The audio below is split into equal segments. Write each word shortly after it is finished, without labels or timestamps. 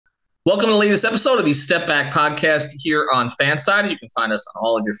Welcome to the latest episode of the Step Back podcast here on FanSided. You can find us on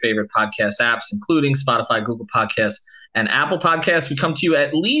all of your favorite podcast apps, including Spotify, Google Podcasts, and Apple Podcasts. We come to you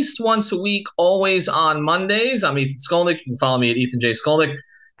at least once a week, always on Mondays. I'm Ethan Skolnick. You can follow me at Ethan J. Skolnick.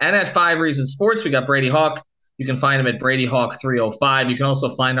 And at 5 Reasons Sports, we got Brady Hawk. You can find him at Brady Hawk 305. You can also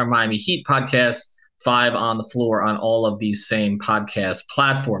find our Miami Heat podcast, 5 on the Floor, on all of these same podcast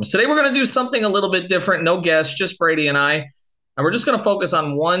platforms. Today, we're going to do something a little bit different. No guests, just Brady and I. And we're just going to focus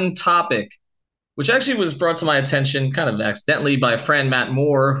on one topic, which actually was brought to my attention kind of accidentally by a friend, Matt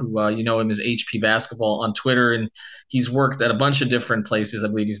Moore, who you know him as HP Basketball on Twitter. And he's worked at a bunch of different places. I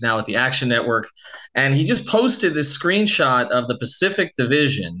believe he's now at the Action Network. And he just posted this screenshot of the Pacific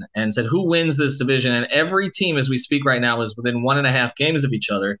Division and said, who wins this division? And every team, as we speak right now, is within 1.5 games of each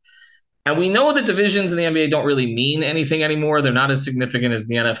other. And we know that divisions in the NBA don't really mean anything anymore. They're not as significant as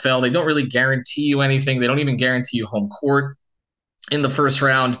the NFL. They don't really guarantee you anything. They don't even guarantee you home court in the first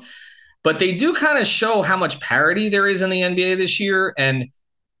round, but they do kind of show how much parity there is in the NBA this year. And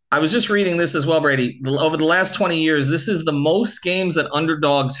I was just reading this as well, Brady. Over the last 20 years, this is the most games that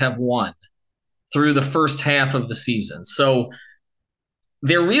underdogs have won through the first half of the season. So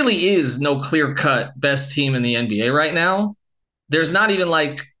there really is no clear-cut best team in the NBA right now. There's not even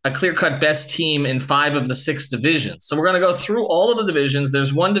like a clear-cut best team in 5 of the 6 divisions. So we're going to go through all of the divisions.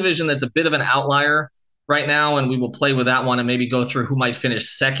 There's one division that's a bit of an outlier right now, and we will play with that one and maybe go through who might finish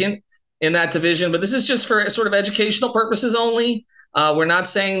second in that division. But this is just for sort of educational purposes only. We're not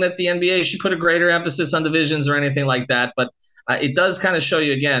saying that the NBA should put a greater emphasis on divisions or anything like that, but it does kind of show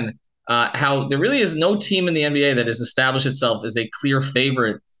you again how there really is no team in the NBA that has established itself as a clear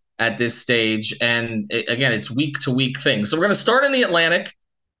favorite at this stage. And again, it's week to week thing. So we're going to start in the Atlantic,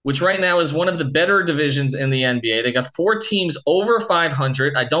 which right now is one of the better divisions in the NBA. They got 4 teams over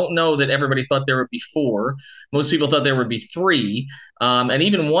 500. I don't know that everybody thought there would be 4. Most people thought there would be 3. And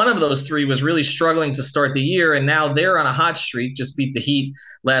even one of those 3 was really struggling to start the year, and now they're on a hot streak, just beat the Heat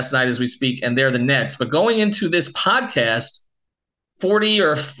last night as we speak, and they're the Nets. But going into this podcast, 40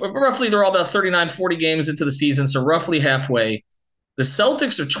 or roughly, they're all about 39, 40 games into the season, so roughly halfway. The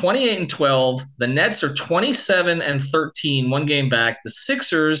Celtics are 28-12. The Nets are 27-13, 1 game back. The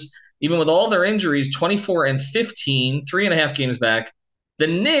Sixers, even with all their injuries, 24-15, 3.5 games back. The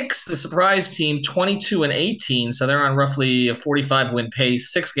Knicks, the surprise team, 22-18, so they're on roughly a 45-win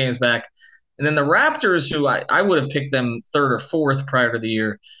pace, 6 games back. And then the Raptors, who I would have picked them 3rd or 4th prior to the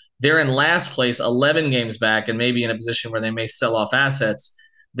year, they're in last place, 11 games back, and maybe in a position where they may sell off assets.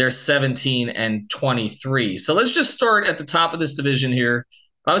 They're 17-23. So let's just start at the top of this division here.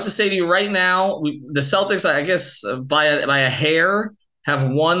 If I was to say to you right now, the Celtics, I guess by a hair, have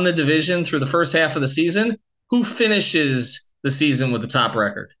won the division through the first half of the season. Who finishes the season with the top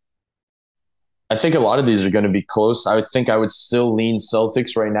record? I think a lot of these are going to be close. I would think I would still lean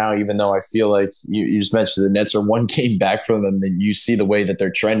Celtics right now, even though I feel like you just mentioned the Nets are 1 game back from them. Then you see the way that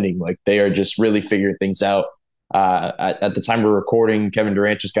they're trending. Like they are just really figuring things out. At the time we're recording, Kevin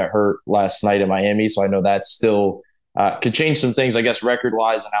Durant just got hurt last night in Miami. So I know that still could change some things, I guess,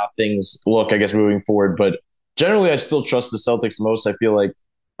 record-wise and how things look, I guess, moving forward. But generally, I still trust the Celtics most. I feel like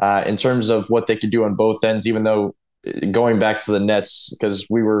in terms of what they could do on both ends, even though going back to the Nets, because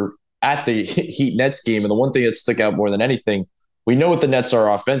we were at the Heat Nets game, and the one thing that stuck out more than anything, we know what the Nets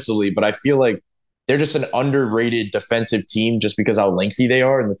are offensively, but I feel like they're just an underrated defensive team just because how lengthy they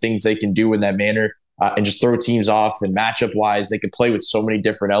are and the things they can do in that manner. And just throw teams off, and matchup wise, they could play with so many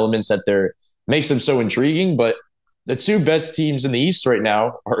different elements that makes them so intriguing. But the 2 best teams in the East right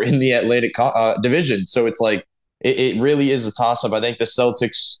now are in the Atlantic division. So it's like, it really is a toss up. I think the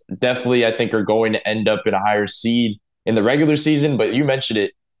Celtics definitely, I think, are going to end up in a higher seed in the regular season. But you mentioned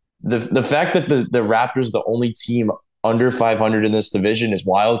it. The fact that the Raptors are the only team under 500 in this division is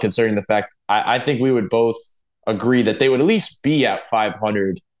wild, considering the fact I think we would both agree that they would at least be at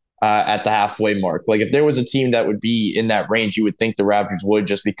 500 at the halfway mark. Like if there was a team that would be in that range, you would think the Raptors would,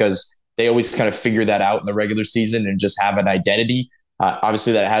 just because they always kind of figure that out in the regular season and just have an identity.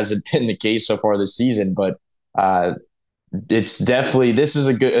 Obviously that hasn't been the case so far this season, but it's definitely, this is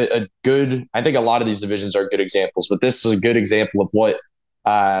a good, I think a lot of these divisions are good examples, but this is a good example of what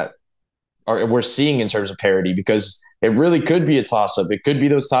we're seeing in terms of parity, because it really could be a toss up. It could be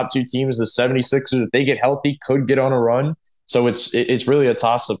those top 2 teams, the 76ers, if they get healthy, could get on a run. So it's really a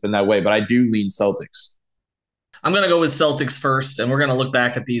toss-up in that way, but I do lean Celtics. I'm going to go with Celtics first, and we're going to look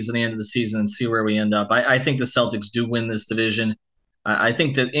back at these at the end of the season and see where we end up. I think the Celtics do win this division. I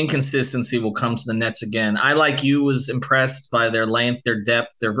think that inconsistency will come to the Nets again. I, like you, was impressed by their length, their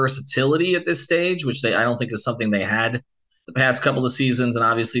depth, their versatility at this stage, which I don't think is something they had the past couple of seasons, and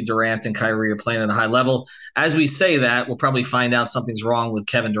obviously Durant and Kyrie are playing at a high level. As we say that, we'll probably find out something's wrong with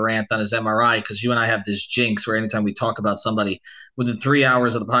Kevin Durant on his MRI, because you and I have this jinx where anytime we talk about somebody within 3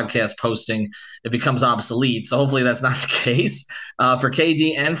 hours of the podcast posting, it becomes obsolete. So hopefully that's not the case for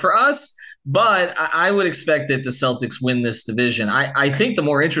KD and for us. But I would expect that the Celtics win this division. I think the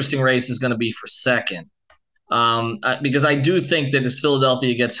more interesting race is going to be for second. Because I do think that as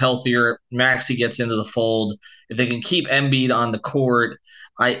Philadelphia gets healthier, Maxey gets into the fold, if they can keep Embiid on the court,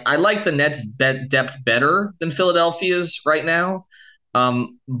 I like the Nets' depth better than Philadelphia's right now.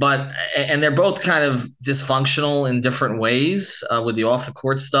 But they're both kind of dysfunctional in different ways with the off the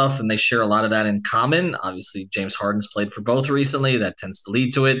court stuff, and they share a lot of that in common. Obviously, James Harden's played for both recently. That tends to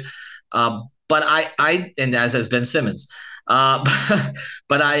lead to it. But and as has Ben Simmons.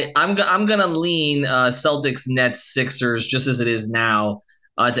 But I'm gonna lean Celtics, Nets, Sixers just as it is now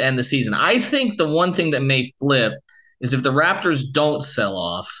to end the season. I think the one thing that may flip is if the Raptors don't sell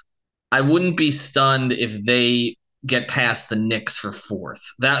off. I wouldn't be stunned if they get past the Knicks for fourth.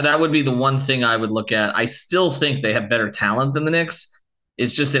 That would be the one thing I would look at. I still think they have better talent than the Knicks.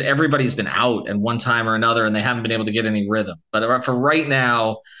 It's just that everybody's been out at one time or another, and they haven't been able to get any rhythm. But for right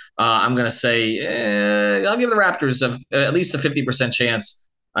now, I'm going to say I'll give the Raptors at least a 50% chance,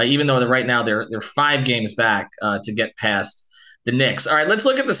 even though right now they're 5 games back to get past the Knicks. All right, let's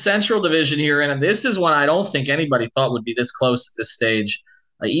look at the Central Division here, and this is one I don't think anybody thought would be this close at this stage,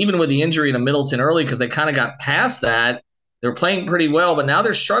 even with the injury to Middleton early, because they kind of got past that. They're playing pretty well, but now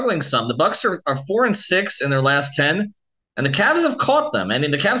they're struggling some. The Bucks are 4-6 in their last 10. And the Cavs have caught them. I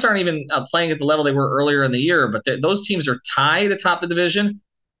mean, the Cavs aren't even playing at the level they were earlier in the year, but those teams are tied atop the division.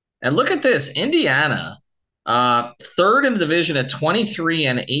 And look at this, Indiana, third in the division at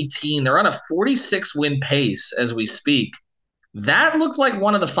 23-18. They're on a 46-win pace as we speak. That looked like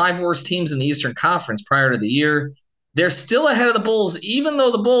one of the 5 worst teams in the Eastern Conference prior to the year. They're still ahead of the Bulls, even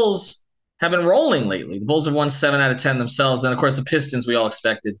though the Bulls have been rolling lately. The Bulls have won 7 out of 10 themselves. Then, of course, the Pistons we all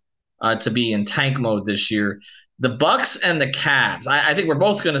expected to be in tank mode this year. The Bucks and the Cavs. I think we're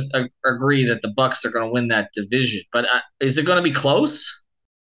both going to agree that the Bucks are going to win that division. But is it going to be close?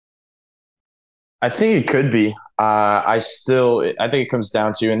 I think it could be. I think it comes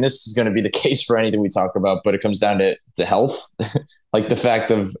down to, and this is going to be the case for anything we talk about, but it comes down to health, like the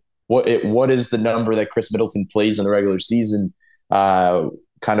fact of what is the number that Chris Middleton plays in the regular season.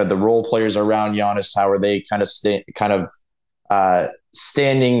 Kind of the role players around Giannis, how are they kind of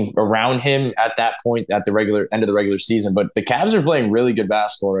standing around him at that point at the end of the regular season. But the Cavs are playing really good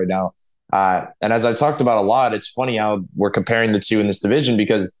basketball right now. And as I've talked about a lot, it's funny how we're comparing the two in this division,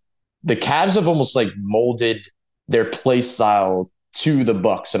 because the Cavs have almost like molded their play style to the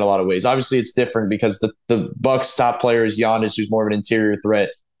Bucks in a lot of ways. Obviously, it's different because the Bucks' top player is Giannis, who's more of an interior threat.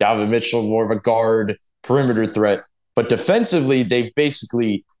 Donovan Mitchell, more of a guard, perimeter threat. But defensively, they've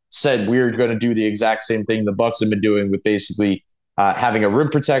basically said we're going to do the exact same thing the Bucks have been doing with basically having a rim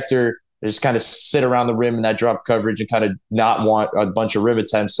protector, just kind of sit around the rim in that drop coverage and kind of not want a bunch of rim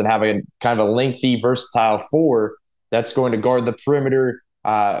attempts, and having kind of a lengthy, versatile 4 that's going to guard the perimeter,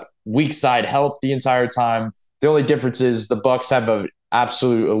 weak side help the entire time. The only difference is the Bucks have an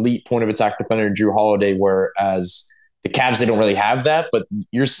absolute elite point of attack defender, Drew Holiday, whereas the Cavs, they don't really have that, but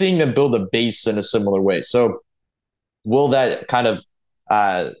you're seeing them build a base in a similar way. So will that kind of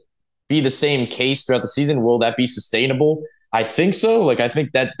be the same case throughout the season? Will that be sustainable? I think so. Like, I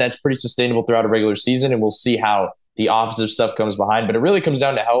think that's pretty sustainable throughout a regular season, and we'll see how the offensive stuff comes behind. But it really comes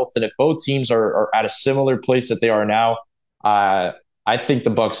down to health. And if both teams are at a similar place that they are now, I think the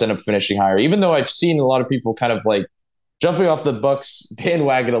Bucks end up finishing higher, even though I've seen a lot of people kind of like jumping off the Bucks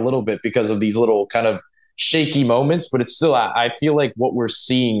bandwagon a little bit because of these little kind of shaky moments. But it's still, I feel like what we're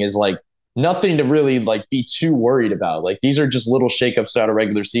seeing is like nothing to really like be too worried about. Like, these are just little shakeups throughout a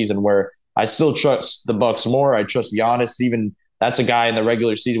regular season where I still trust the Bucks more. I trust Giannis. Even that's a guy in the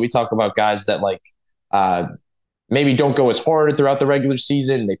regular season. We talk about guys that like maybe don't go as hard throughout the regular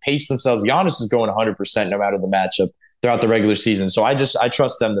season. They pace themselves. Giannis is going 100% no matter the matchup throughout the regular season. So I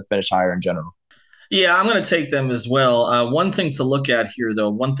trust them to finish higher in general. Yeah, I'm going to take them as well. One thing to look at here,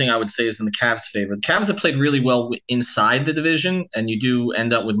 though, one thing I would say is in the Cavs' favor. The Cavs have played really well inside the division, and you do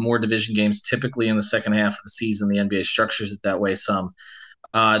end up with more division games typically in the second half of the season. The NBA structures it that way some.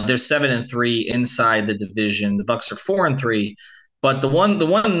 They're 7-3 inside the division. The Bucks are 4-3. But the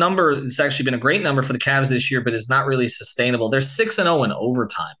one number that's actually been a great number for the Cavs this year, but is not really sustainable. They're 6-0 in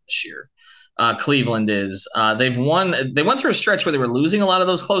overtime this year. Cleveland is. They went through a stretch where they were losing a lot of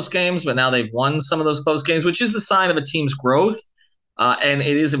those close games, but now they've won some of those close games, which is the sign of a team's growth. And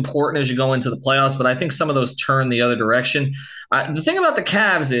it is important as you go into the playoffs, but I think some of those turn the other direction. The thing about the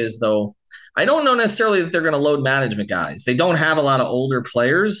Cavs is, though, I don't know necessarily that they're going to load management guys. They don't have a lot of older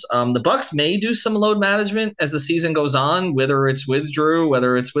players. The Bucks may do some load management as the season goes on, whether it's with Drew,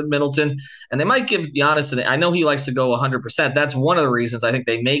 whether it's with Middleton, and they might give Giannis. I know he likes to go 100%. That's one of the reasons I think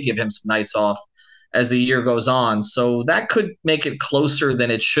they may give him some nights off as the year goes on. So that could make it closer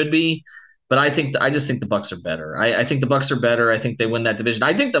than it should be. But I just think the Bucks are better. I think the Bucks are better. I think they win that division.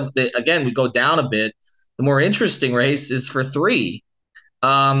 I think again, we go down a bit. The more interesting race is for 3.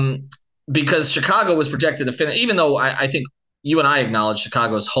 Because Chicago was projected to finish, even though I think you and I acknowledged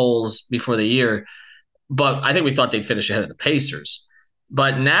Chicago's holes before the year, but I think we thought they'd finish ahead of the Pacers.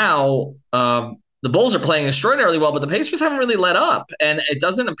 But now the Bulls are playing extraordinarily well, but the Pacers haven't really let up. And it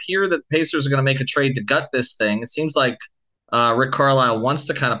doesn't appear that the Pacers are going to make a trade to gut this thing. It seems like Rick Carlisle wants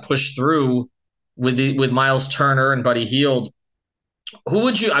to kind of push through with Miles Turner and Buddy Hield.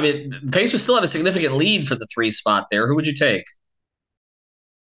 The Pacers still have a significant lead for the 3 spot there. Who would you take?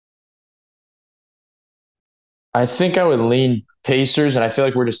 I think I would lean Pacers, and I feel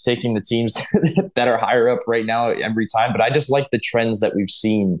like we're just taking the teams that are higher up right now every time. But I just like the trends that we've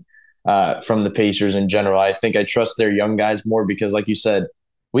seen from the Pacers in general. I think I trust their young guys more because, like you said,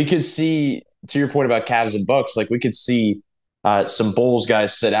 we could see, to your point about Cavs and Bucks, like we could see some Bulls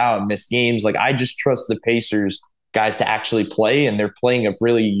guys sit out and miss games. Like I just trust the Pacers guys to actually play, and they're playing a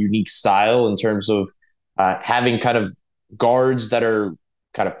really unique style in terms of having kind of guards that are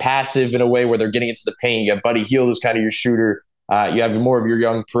kind of passive in a way where they're getting into the paint. You have Buddy Hield, who's kind of your shooter. You have more of your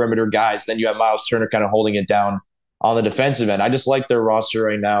young perimeter guys. Then you have Miles Turner kind of holding it down on the defensive end. I just like their roster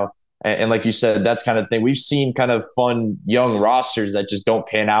right now. And like you said, that's kind of thing. We've seen kind of fun young rosters that just don't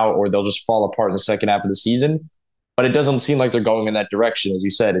pan out or they'll just fall apart in the second half of the season. But it doesn't seem like they're going in that direction. As you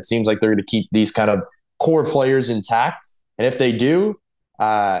said, it seems like they're going to keep these kind of core players intact. And if they do,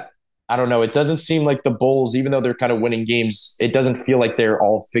 I don't know. It doesn't seem like the Bulls, even though they're kind of winning games, it doesn't feel like they're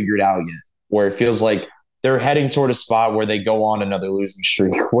all figured out yet, where it feels like they're heading toward a spot where they go on another losing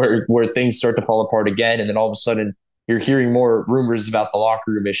streak, where things start to fall apart again. And then all of a sudden you're hearing more rumors about the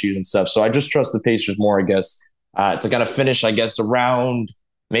locker room issues and stuff. So I just trust the Pacers more, I guess, to kind of finish, I guess, around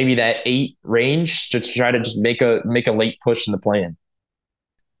maybe that 8 range to try to just make a late push in the plan.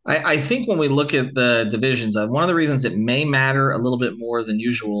 I think when we look at the divisions, one of the reasons it may matter a little bit more than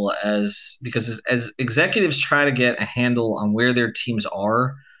usual because as executives try to get a handle on where their teams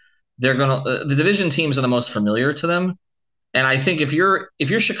are, the division teams are the most familiar to them. And I think if you're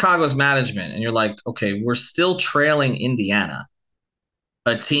Chicago's management and you're like, okay, we're still trailing Indiana,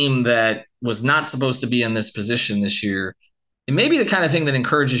 a team that was not supposed to be in this position this year, it may be the kind of thing that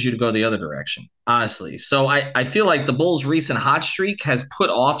encourages you to go the other direction, honestly. So I feel like the Bulls' recent hot streak has put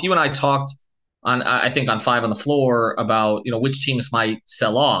off. You and I talked I think on 5 on the Floor about, which teams might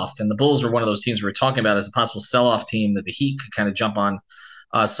sell off. And the Bulls were one of those teams we were talking about as a possible sell-off team that the Heat could kind of jump on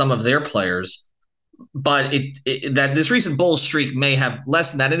some of their players. But that this recent Bulls streak may have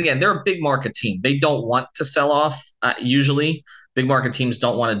less than that. And again, they're a big market team. They don't want to sell off usually. Big market teams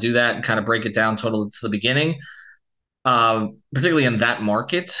don't want to do that and kind of break it down totally to the beginning. Particularly in that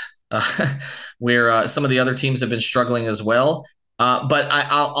market where some of the other teams have been struggling as well. But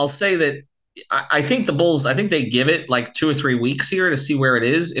I'll say that I think the Bulls, I think they give it like 2 or 3 weeks here to see where it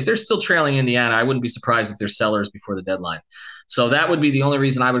is. If they're still trailing Indiana, I wouldn't be surprised if they're sellers before the deadline. So that would be the only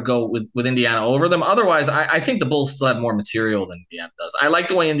reason I would go with Indiana over them. Otherwise, I think the Bulls still have more material than Indiana does. I like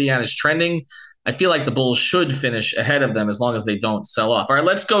the way Indiana's trending. I feel like the Bulls should finish ahead of them as long as they don't sell off. All right,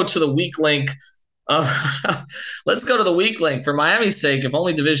 let's go to the weak link. Let's go to the weak link for Miami's sake. If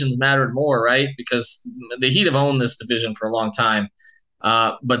only divisions mattered more, right? Because the Heat have owned this division for a long time.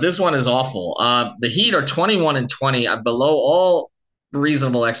 But this one is awful. The Heat are 21-20, below all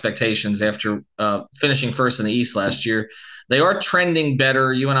reasonable expectations after finishing first in the East last year. They are trending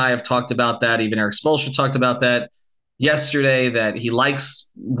better. You and I have talked about that. Even Eric Spoelstra talked about that yesterday, that he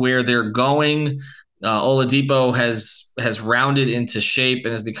likes where they're going. Oladipo has rounded into shape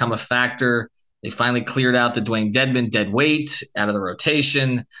and has become a factor. They finally cleared out the Dwayne Dedmon dead weight out of the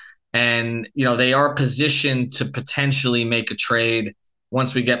rotation. And, they are positioned to potentially make a trade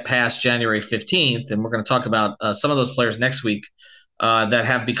once we get past January 15th. And we're going to talk about some of those players next week that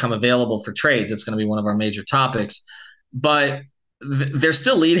have become available for trades. It's going to be one of our major topics. But they're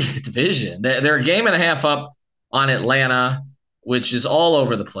still leading the division. They're a game and a half up on Atlanta, which is all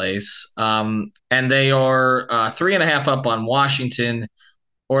over the place. And they are 3.5 up on Washington.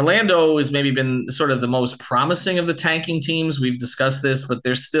 Orlando has maybe been sort of the most promising of the tanking teams. We've discussed this, but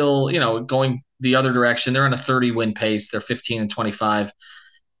they're still, going the other direction. They're on a 30-win pace. They're 15-25.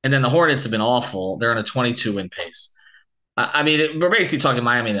 And then the Hornets have been awful. They're on a 22-win pace. We're basically talking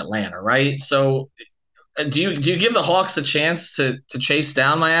Miami and Atlanta, right? So Do you give the Hawks a chance to chase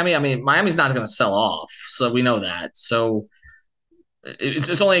down Miami? I mean, Miami's not going to sell off, so we know that. So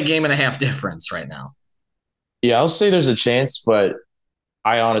it's only a game and a half difference right now. Yeah, I'll say there's a chance, but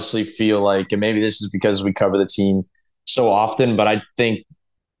I honestly feel like, and maybe this is because we cover the team so often, but I think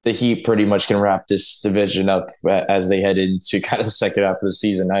the Heat pretty much can wrap this division up as they head into kind of the second half of the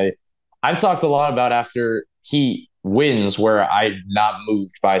season. I've talked a lot about after Heat wins where I'm not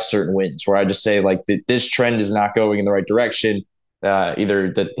moved by certain wins, where I just say like this trend is not going in the right direction.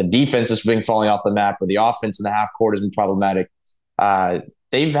 Either the defense has been falling off the map or the offense in the half court has been problematic. Uh,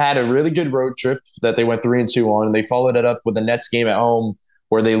 they've had a really good road trip that they went 3-2 on, and they followed it up with the Nets game at home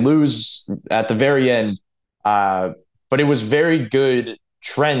where they lose at the very end. But it was very good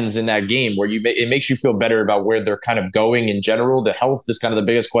trends in that game where it makes you feel better about where they're kind of going in general. The health is kind of the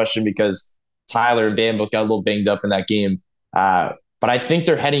biggest question because Tyler and Bam both got a little banged up in that game. But I think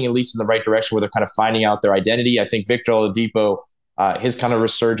they're heading at least in the right direction where they're kind of finding out their identity. I think Victor Oladipo, his kind of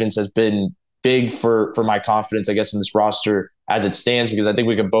resurgence has been big for my confidence, I guess, in this roster as it stands, because I think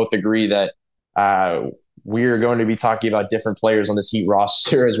we can both agree that we're going to be talking about different players on this Heat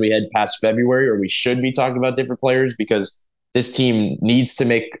roster as we head past February, or we should be talking about different players because this team needs to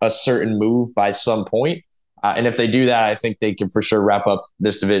make a certain move by some point. And if they do that, I think they can for sure wrap up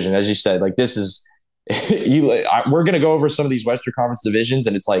this division. As you said, like this is, we're going to go over some of these Western Conference divisions,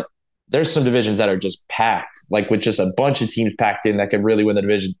 and it's like there's some divisions that are just packed, like with just a bunch of teams packed in that could really win the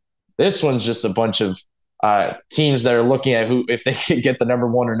division. This one's just a bunch of teams that are looking at who, if they could get the number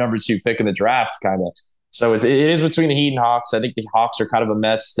 1 or number 2 pick in the draft, kind of. So it is between the Heat and Hawks. I think the Hawks are kind of a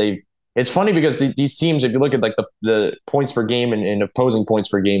mess. It's funny because these teams, if you look at like the points per game and opposing points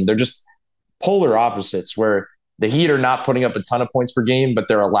per game, they're just polar opposites, where the Heat are not putting up a ton of points per game, but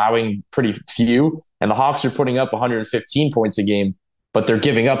they're allowing pretty few. And the Hawks are putting up 115 points a game, but they're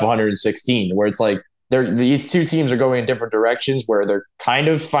giving up 116, where it's like these two teams are going in different directions where they're kind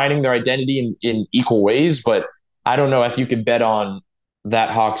of finding their identity in equal ways. But I don't know if you could bet on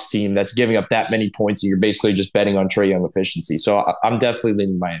that Hawks team that's giving up that many points and you're basically just betting on Trae Young efficiency. So I'm definitely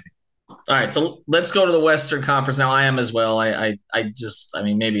leaning Miami. All right, so let's go to the Western Conference now. I am as well. I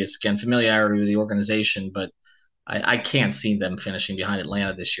mean, maybe it's again familiarity with the organization, but I can't see them finishing behind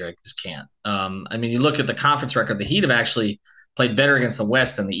Atlanta this year. I just can't. I mean, you look at the conference record. The Heat have actually played better against the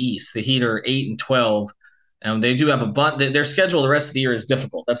West than the East. The Heat are 8-12, and they do have a bunch. Their schedule the rest of the year is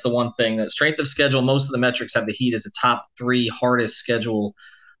difficult. That's the one thing. The strength of schedule, most of the metrics have the Heat as a top 3 hardest schedule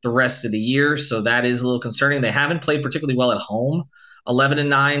the rest of the year, so that is a little concerning. They haven't played particularly well at home.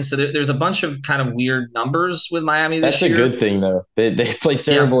 11-9. So there's a bunch of kind of weird numbers with Miami this year. That's a good thing, though. They play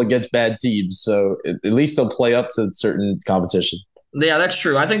terrible against bad teams, so at least they'll play up to certain competition. Yeah, that's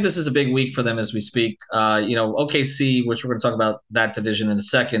true. I think this is a big week for them as we speak. OKC, which we're going to talk about that division in a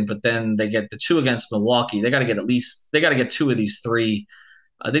second, but then they get the 2 against Milwaukee. They got to get 2 of these 3.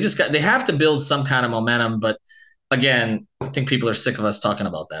 They have to build some kind of momentum, but again, I think people are sick of us talking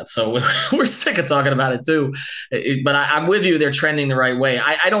about that. So we're sick of talking about it too. But I'm with you. They're trending the right way.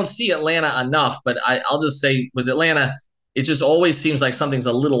 I don't see Atlanta enough, but I'll just say with Atlanta, it just always seems like something's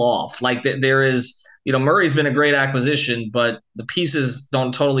a little off. Like there is, Murray's been a great acquisition, but the pieces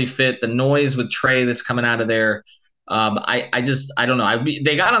don't totally fit. The noise with Trae that's coming out of there. I don't know.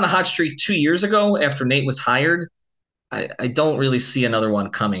 They got on the hot streak 2 years ago after Nate was hired. I don't really see another one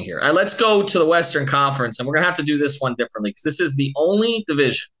coming here. Let's go to the Western Conference, and we're going to have to do this one differently because this is the only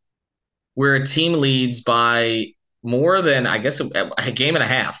division where a team leads by more than, I guess, a game and a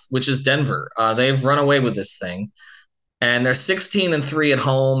half, which is Denver. They've run away with this thing, and they're 16-3 at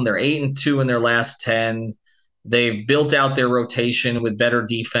home. They're 8-2 in their last 10. They've built out their rotation with better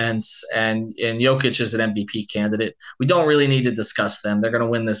defense, and Jokic is an MVP candidate. We don't really need to discuss them. They're going to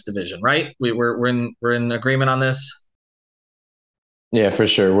win this division, right? We're in agreement on this. Yeah, for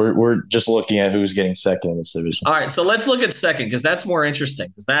sure. We're just looking at who's getting second in this division. All right, so let's look at second because that's more interesting.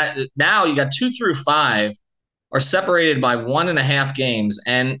 Because that now you got 2 through 5 are separated by 1.5 games,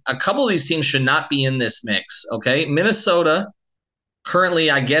 and a couple of these teams should not be in this mix. Okay, Minnesota currently,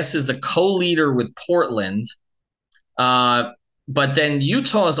 I guess, is the co-leader with Portland, but then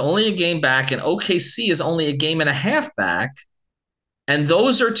Utah is only a game back, and OKC is only a game and a half back. And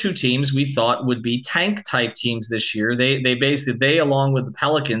those are 2 teams we thought would be tank-type teams this year. They along with the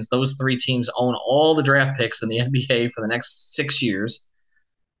Pelicans, those 3 teams own all the draft picks in the NBA for the next 6 years.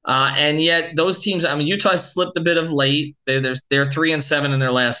 And yet those teams, I mean, Utah slipped a bit of late. They're 3-7 in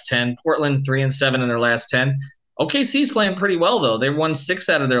their last 10. Portland 3-7 in their last 10. OKC's playing pretty well, though. They won 6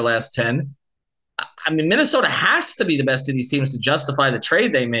 out of their last 10. I mean, Minnesota has to be the best of these teams to justify the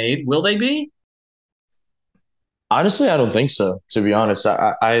trade they made. Will they be? Honestly, I don't think so, to be honest.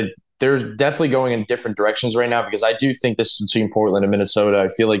 I they're definitely going in different directions right now because I do think this is between Portland and Minnesota. I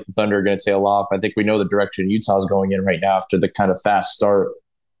feel like the Thunder are going to tail off. I think we know the direction Utah's going in right now after the kind of fast start.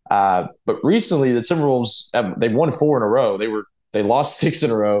 But recently, the Timberwolves they've won 4 in a row. They lost 6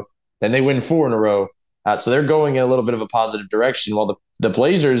 in a row, then they win 4 in a row. So they're going in a little bit of a positive direction. While the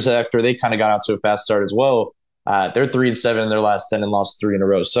Blazers, after they kind of got out to a fast start as well, they're 3-7 in their last 10 and lost 3 in a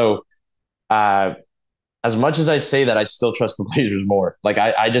row. So as much as I say that, I still trust the Blazers more. Like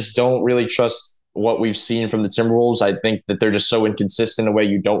I just don't really trust what we've seen from the Timberwolves. I think that they're just so inconsistent in a way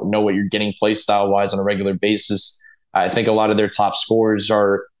you don't know what you're getting play style wise on a regular basis. I think a lot of their top scorers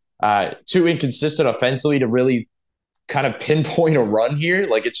are too inconsistent offensively to really kind of pinpoint a run here.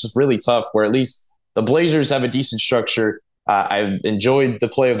 Like it's just really tough. Where at least the Blazers have a decent structure. I've enjoyed the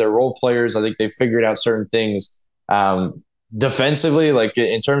play of their role players. I think they've figured out certain things. Defensively, like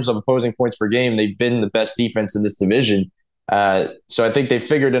in terms of opposing points per game, they've been the best defense in this division. So I think they've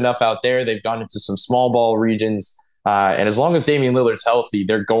figured enough out there. They've gone into some small ball regions. And as long as Damian Lillard's healthy,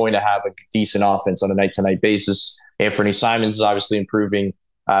 they're going to have a decent offense on a night-to-night basis. Anthony Simons is obviously improving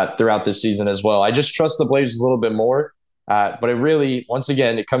throughout this season as well. I just trust the Blazers a little bit more. But it really, once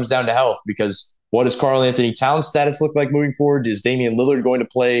again, it comes down to health because what does Karl Anthony Towns' status look like moving forward? Is Damian Lillard going to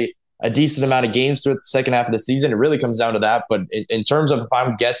play a decent amount of games throughout the second half of the season? It really comes down to that. But in terms of if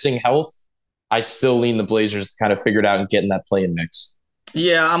I'm guessing health, I still lean the Blazers to kind of figure it out and get in that play-in mix.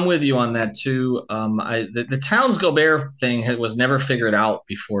 Yeah, I'm with you on that too. The Towns Gobert thing was never figured out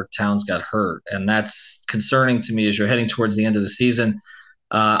before Towns got hurt, and that's concerning to me as you're heading towards the end of the season.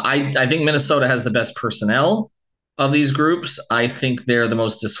 I think Minnesota has the best personnel of these groups. I think they're the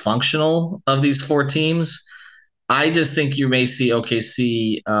most dysfunctional of these 4 teams. I just think you may see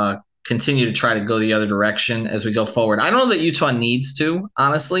OKC continue to try to go the other direction as we go forward. I don't know that Utah needs to,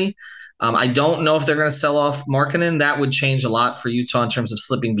 honestly. I don't know if they're going to sell off Markkanen. That would change a lot for Utah in terms of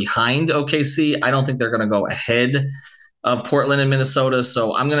slipping behind OKC. I don't think they're going to go ahead of Portland and Minnesota.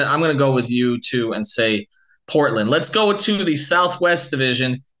 So I'm gonna go with you too and say Portland. Let's go to the Southwest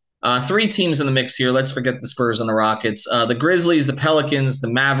Division. 3 teams in the mix here. Let's forget the Spurs and the Rockets. The Grizzlies, the Pelicans,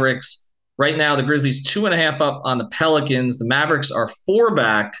 the Mavericks. Right now, the Grizzlies 2.5 up on the Pelicans. The Mavericks are 4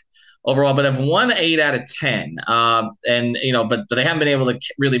 back overall, but have won 8 out of 10. But they haven't been able to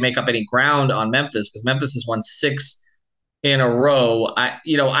really make up any ground on Memphis because Memphis has won 6 in a row.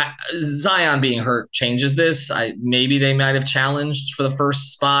 Zion being hurt changes this. Maybe they might have challenged for the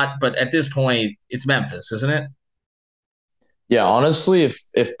first spot, but at this point, it's Memphis, isn't it? Yeah, honestly,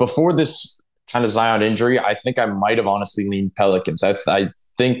 if before this kind of Zion injury, I think I might have honestly leaned Pelicans. I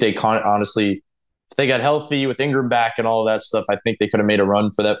think they honestly. If they got healthy with Ingram back and all of that stuff, I think they could have made a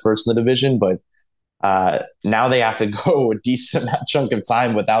run for that first in the division. But now they have to go a decent chunk of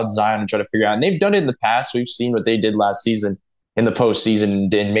time without Zion and try to figure out. And they've done it in the past. We've seen what they did last season in the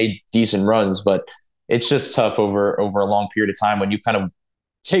postseason and made decent runs. But it's just tough over a long period of time when you kind of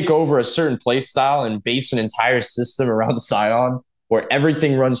take over a certain play style and base an entire system around Zion where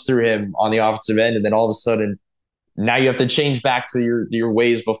everything runs through him on the offensive end. And then all of a sudden, now you have to change back to your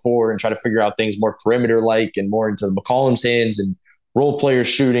ways before and try to figure out things more perimeter-like and more into McCollum's hands and role player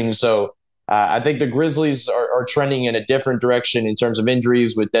shooting. So I think the Grizzlies are trending in a different direction in terms of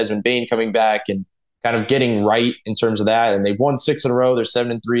injuries with Desmond Bane coming back and kind of getting right in terms of that. And they've won 6 in a row. They're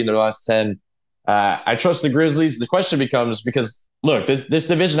 7-3 in their last 10. I trust the Grizzlies. The question becomes because, look, this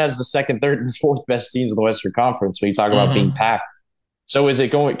division has the second, third, and fourth best teams in the Western Conference when you talk about being packed. So is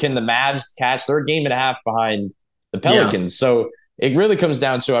it going? Can the Mavs catch? They're a game and a half behind the Pelicans. Yeah. So it really comes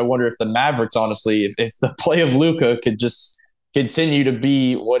down to, I wonder if the Mavericks, honestly, if the play of Luka could just continue to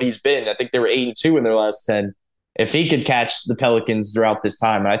be what he's been. I think they were 8-2 in their last 10. If he could catch the Pelicans throughout this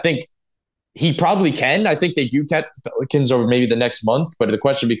time, and I think he probably can. I think they do catch the Pelicans over maybe the next month, but the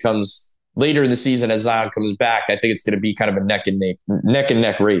question becomes later in the season as Zion comes back, I think it's going to be kind of a neck and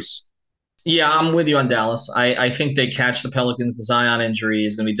neck race. Yeah, I'm with you on Dallas. I think they catch the Pelicans. The Zion injury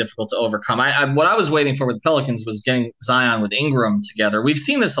is going to be difficult to overcome. What I was waiting for with the Pelicans was getting Zion with Ingram together. We've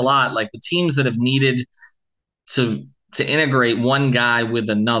seen this a lot, like the teams that have needed to integrate one guy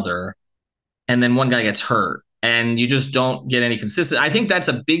with another, and then one guy gets hurt, and you just don't get any consistency. I think that's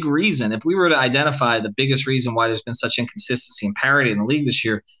a big reason. If we were to identify the biggest reason why there's been such inconsistency and parity in the league this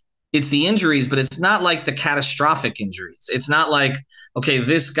year, it's the injuries, but it's not like the catastrophic injuries. It's not like, okay,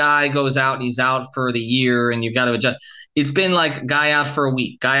 this guy goes out and he's out for the year and you've got to adjust. It's been like guy out for a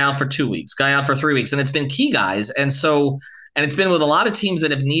week, guy out for 2 weeks, guy out for 3 weeks. And it's been key guys. And it's been with a lot of teams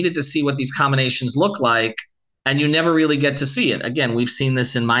that have needed to see what these combinations look like. And you never really get to see it. Again, we've seen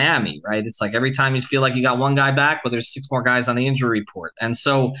this in Miami, right? It's like every time you feel like you got one guy back, well, there's 6 more guys on the injury report. And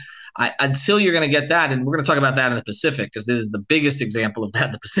so until you're going to get that, and we're going to talk about that in the Pacific because this is the biggest example of that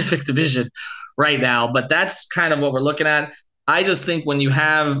in the Pacific Division right now. But that's kind of what we're looking at. I just think when you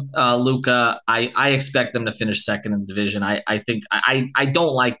have Luka, I expect them to finish second in the division. I think I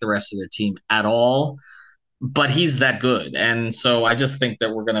don't like the rest of their team at all, but he's that good, and so I just think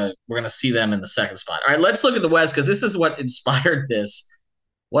that we're gonna see them in the second spot. All right, let's look at the West because this is what inspired this.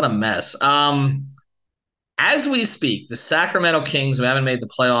 What a mess. As we speak, the Sacramento Kings, who haven't made the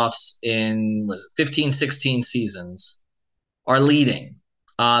playoffs in 15, 16 seasons, are leading.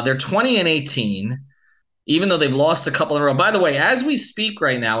 They're 20-18. Even though they've lost a couple in a row. By the way, as we speak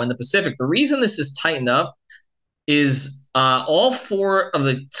right now in the Pacific, the reason this is tightened up is all four of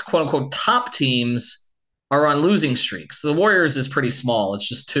the quote-unquote top teams are on losing streaks. So the Warriors is pretty small. It's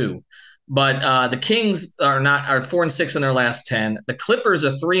just 2. But the Kings are 4-6 in their last 10. The Clippers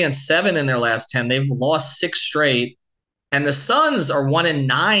are 3-7 in their last 10. They've lost 6 straight. And the Suns are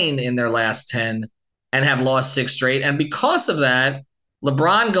 1-9 in their last 10 and have lost 6 straight. And because of that,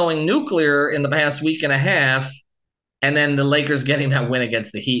 LeBron going nuclear in the past week and a half, and then the Lakers getting that win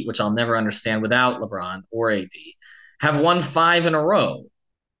against the Heat, which I'll never understand without LeBron or AD, have won 5 in a row.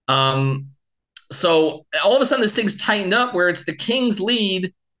 So all of a sudden this thing's tightened up where it's the Kings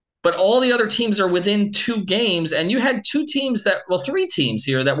lead, but all the other teams are within 2 games. And you had 3 teams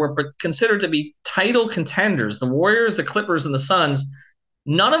here that were considered to be title contenders, the Warriors, the Clippers, and the Suns.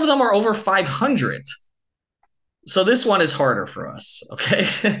 None of them are over 500. So this one is harder for us,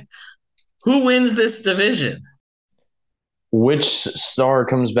 okay? Who wins this division? Which star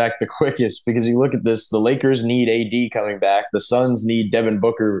comes back the quickest? Because you look at this, the Lakers need AD coming back. The Suns need Devin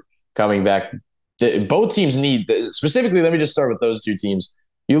Booker coming back. Both teams need – specifically, let me just start with those 2 teams.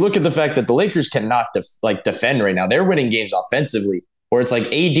 You look at the fact that the Lakers cannot defend right now. They're winning games offensively, where it's like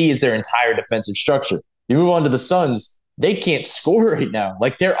AD is their entire defensive structure. You move on to the Suns – they can't score right now.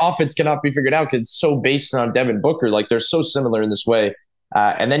 Like their offense cannot be figured out because it's so based around Devin Booker. Like they're so similar in this way.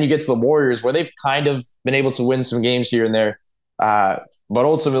 And then you get to the Warriors where they've kind of been able to win some games here and there. But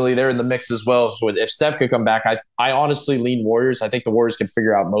ultimately they're in the mix as well. So if Steph could come back, I honestly lean Warriors. I think the Warriors can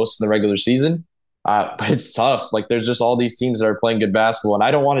figure out most in the regular season. But it's tough. Like there's just all these teams that are playing good basketball. And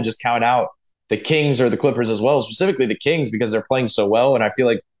I don't want to just count out the Kings or the Clippers as well, specifically the Kings because they're playing so well. And I feel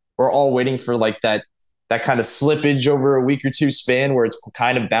like we're all waiting for like that kind of slippage over a week or 2 span where it's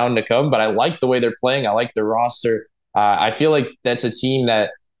kind of bound to come. But I like the way they're playing. I like their roster. I feel like that's a team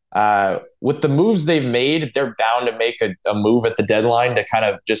that with the moves they've made, they're bound to make a move at the deadline to kind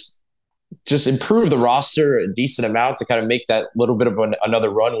of just improve the roster a decent amount to kind of make that little bit of another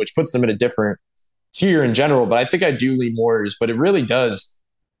run, which puts them in a different tier in general. But I think I do lean Warriors, but it really does.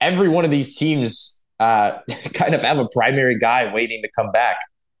 Every one of these teams kind of have a primary guy waiting to come back.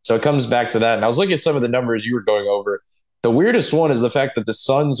 So it comes back to that. And I was looking at some of the numbers you were going over. The weirdest one is the fact that the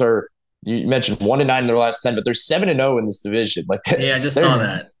Suns are, you mentioned 1-9 in their last 10, but they're 7-0 in this division. Like yeah, I just saw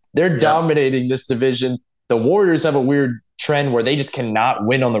that. They're dominating this division. The Warriors have a weird trend where they just cannot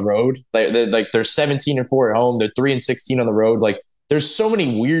win on the road. They're 17-4 at home. They're 3-16 on the road. Like there's so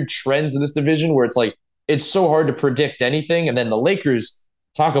many weird trends in this division where it's like, it's so hard to predict anything. And then the Lakers,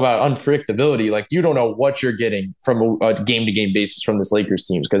 talk about unpredictability. Like you don't know what you're getting from a game-to-game basis from this Lakers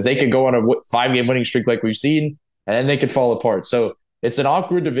teams because they could go on a 5-game winning streak like we've seen, and then they could fall apart. So it's an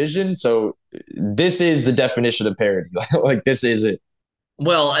awkward division. So this is the definition of parity. Like this is it.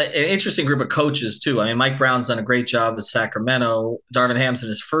 Well, an interesting group of coaches too. I mean, Mike Brown's done a great job with Sacramento. Darvin Ham's in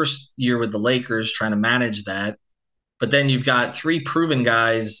his first year with the Lakers trying to manage that. But then you've got 3 proven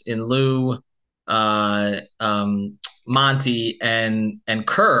guys in Lou, Monty and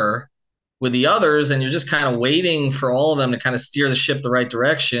Kerr with the others, and you're just kind of waiting for all of them to kind of steer the ship the right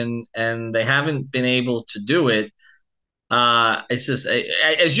direction, and they haven't been able to do it. It's just,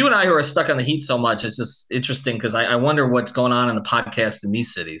 as you and I who are stuck on the Heat so much, it's just interesting because I wonder what's going on in the podcast in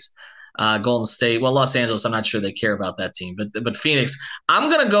these cities. Golden State, well, Los Angeles, I'm not sure they care about that team, but Phoenix, I'm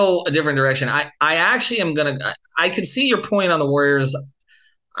going to go a different direction. I actually am going to, I can see your point on the Warriors.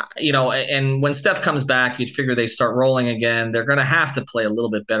 And when Steph comes back, you'd figure they start rolling again. They're going to have to play a little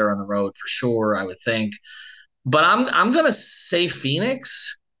bit better on the road for sure, I would think. But I'm going to say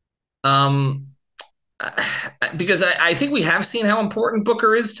Phoenix because I think we have seen how important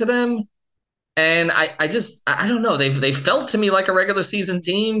Booker is to them. And I don't know. They felt to me like a regular season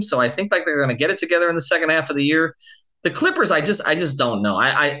team, so I think like they're going to get it together in the second half of the year. The Clippers, I just don't know.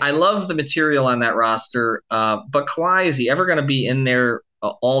 I love the material on that roster, but Kawhi, is he ever going to be in there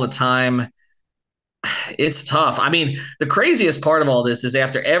all the time? It's tough. I mean, the craziest part of all this is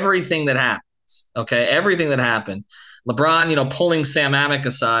after everything that happens, everything that happened, LeBron, pulling Sam Amick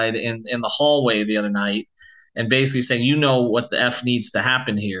aside in the hallway the other night and basically saying, what the F needs to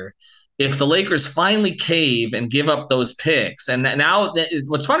happen here. if the Lakers finally cave and give up those picks, and now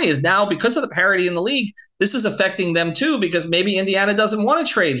what's funny is now because of the parity in the league, this is affecting them too, because maybe Indiana doesn't want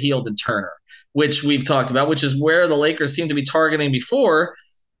to trade Hield and Turner, which we've talked about, which is where the Lakers seem to be targeting before.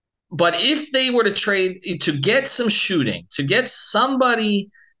 But if they were to trade to get some shooting, to get somebody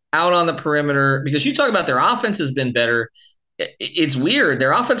out on the perimeter, because you talk about their offense has been better. It's weird.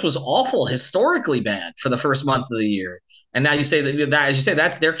 Their offense was awful, historically bad for the first month of the year. And now you say that as you say,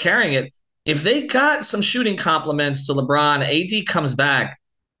 that they're carrying it. If they got some shooting compliments to LeBron, AD comes back,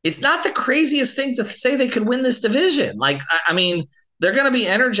 it's not the craziest thing to say they could win this division. Like, I mean, they're going to be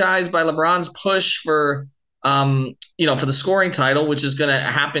energized by LeBron's push for, for the scoring title, which is going to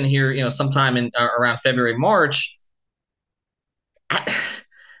happen here, sometime in around February, March.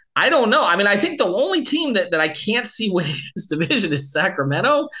 I don't know. I mean, I think the only team that I can't see winning this division is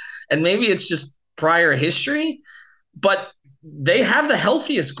Sacramento, and maybe it's just prior history. But they have the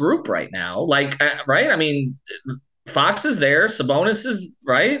healthiest group right now. Like, right? I mean, Fox is there. Sabonis is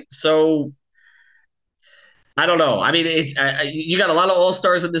right. So I don't know. I mean, it's you got a lot of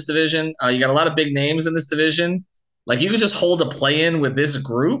all-stars in this division. You got a lot of big names in this division. Like, you could just hold a play-in with this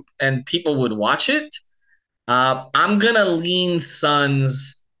group and people would watch it. I'm going to lean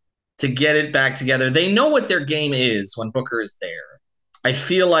Suns to get it back together. They know what their game is when Booker is there. I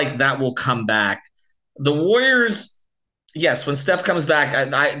feel like that will come back. The Warriors, yes, when Steph comes back,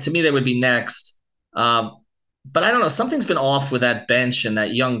 to me, they would be next. But I don't know. Something's been off with that bench and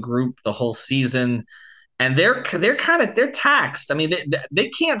that young group the whole season. And they're taxed. I mean, they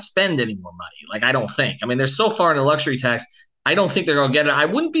can't spend any more money. Like, I don't think. I mean, they're so far in the luxury tax. I don't think they're going to get it. I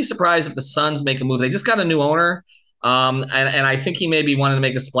wouldn't be surprised if the Suns make a move. They just got a new owner. And I think he maybe wanted to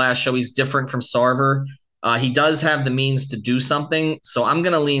make a splash show. He's different from Sarver. He does have the means to do something. So I'm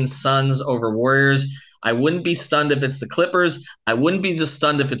going to lean Suns over Warriors. I wouldn't be stunned if it's the Clippers. I wouldn't be just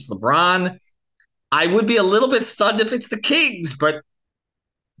stunned if it's LeBron. I would be a little bit stunned if it's the Kings, but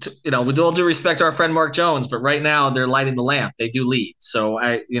with all due respect to our friend Mark Jones, but right now they're lighting the lamp. They do lead. So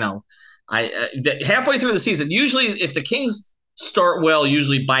halfway through the season, usually if the Kings start well,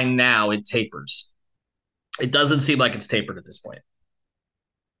 usually by now it tapers. It doesn't seem like it's tapered at this point.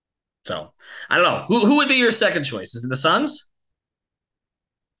 So I don't know. Who would be your second choice? Is it the Suns?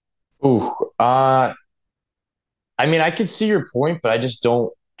 I mean, I could see your point, but I just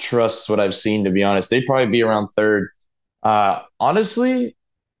don't trust what I've seen, to be honest. They'd probably be around third. Honestly,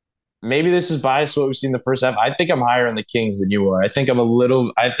 maybe this is biased what we've seen in the first half. I think I'm higher on the Kings than you are. I think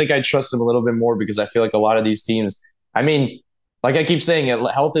I trust them a little bit more because I feel like a lot of these teams, I mean, like I keep saying,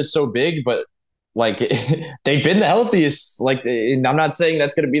 health is so big, but like they've been the healthiest. Like, and I'm not saying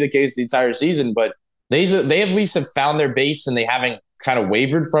that's going to be the case the entire season, but they at least have found their base and they haven't kind of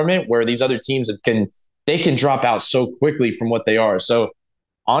wavered from it, where these other teams can drop out so quickly from what they are. So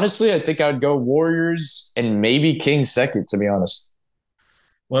honestly, I think I would go Warriors and maybe Kings second, to be honest.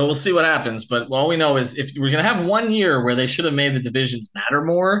 Well, we'll see what happens. But all we know is if we're going to have 1 year where they should have made the divisions matter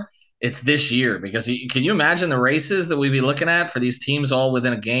more, it's this year. Because can you imagine the races that we'd be looking at for these teams all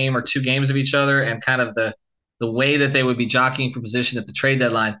within a game or 2 games of each other, and kind of the way that they would be jockeying for position at the trade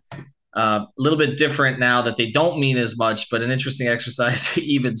deadline? A little bit different now that they don't mean as much, but an interesting exercise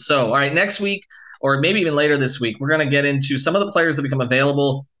even so. All right, next week, or maybe even later this week, we're going to get into some of the players that become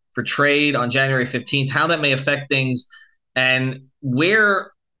available for trade on January 15th, how that may affect things, and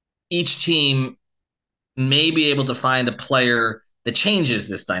where each team may be able to find a player that changes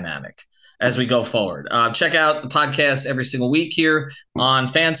this dynamic as we go forward. Check out the podcast every single week here on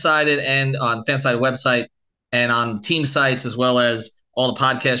FanSided and on the FanSided website and on team sites, as well as all the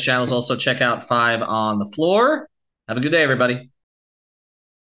podcast channels. Also check out 5 on the Floor. Have a good day, everybody.